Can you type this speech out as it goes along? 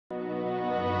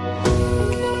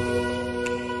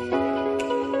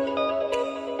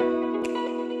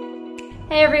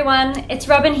Hey everyone, it's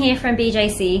Robyn here from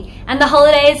BJC, and the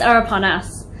holidays are upon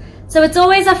us. So it's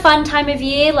always a fun time of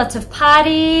year, lots of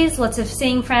parties, lots of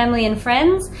seeing family and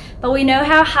friends, but we know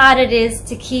how hard it is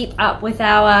to keep up with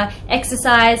our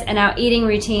exercise and our eating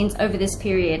routines over this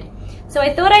period. So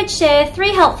I thought I'd share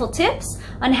 3 helpful tips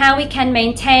on how we can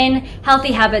maintain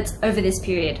healthy habits over this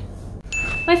period.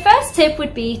 My first tip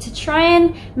would be to try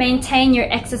and maintain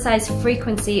your exercise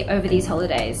frequency over these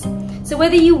holidays. So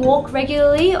whether you walk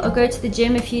regularly or go to the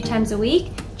gym a few times a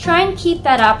week, try and keep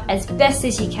that up as best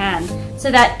as you can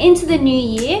so that into the new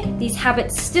year, these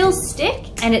habits still stick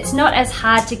and it's not as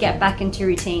hard to get back into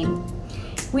routine.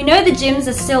 We know the gyms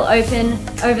are still open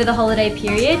over the holiday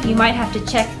period. You might have to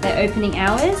check their opening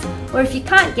hours, or if you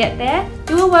can't get there,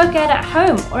 do a workout at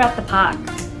home or at the park.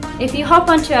 If you hop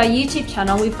onto our YouTube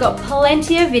channel, we've got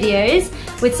plenty of videos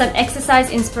with some exercise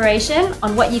inspiration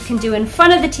on what you can do in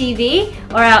front of the TV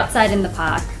or outside in the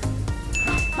park.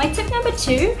 My tip number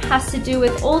 2 has to do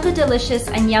with all the delicious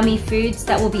and yummy foods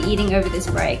that we'll be eating over this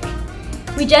break.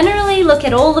 We generally look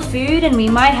at all the food and we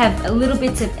might have a little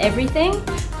bit of everything,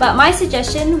 but my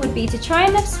suggestion would be to try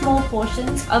and have small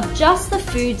portions of just the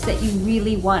foods that you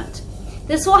really want.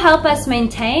 This will help us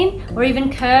maintain or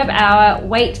even curb our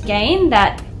weight gain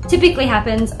that typically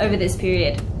happens over this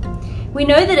period. We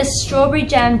know that a strawberry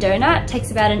jam donut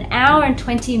takes about an hour and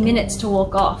 20 minutes to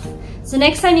walk off. So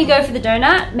next time you go for the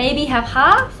donut, maybe have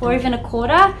half or even a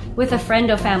quarter with a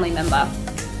friend or family member.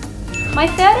 My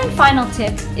third and final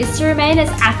tip is to remain as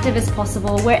active as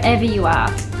possible wherever you are.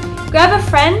 Grab a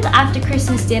friend after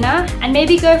Christmas dinner and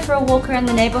maybe go for a walk around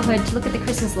the neighborhood to look at the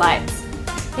Christmas lights.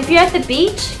 If you're at the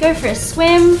beach, go for a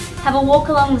swim, have a walk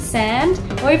along the sand,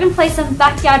 or even play some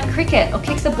backyard cricket or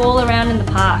kick the ball around in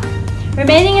the park.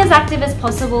 Remaining as active as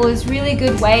possible is a really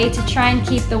good way to try and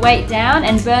keep the weight down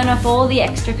and burn off all the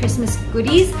extra Christmas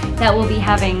goodies that we'll be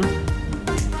having.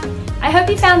 I hope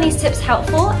you found these tips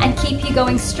helpful and keep you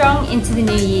going strong into the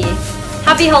new year.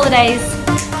 Happy holidays!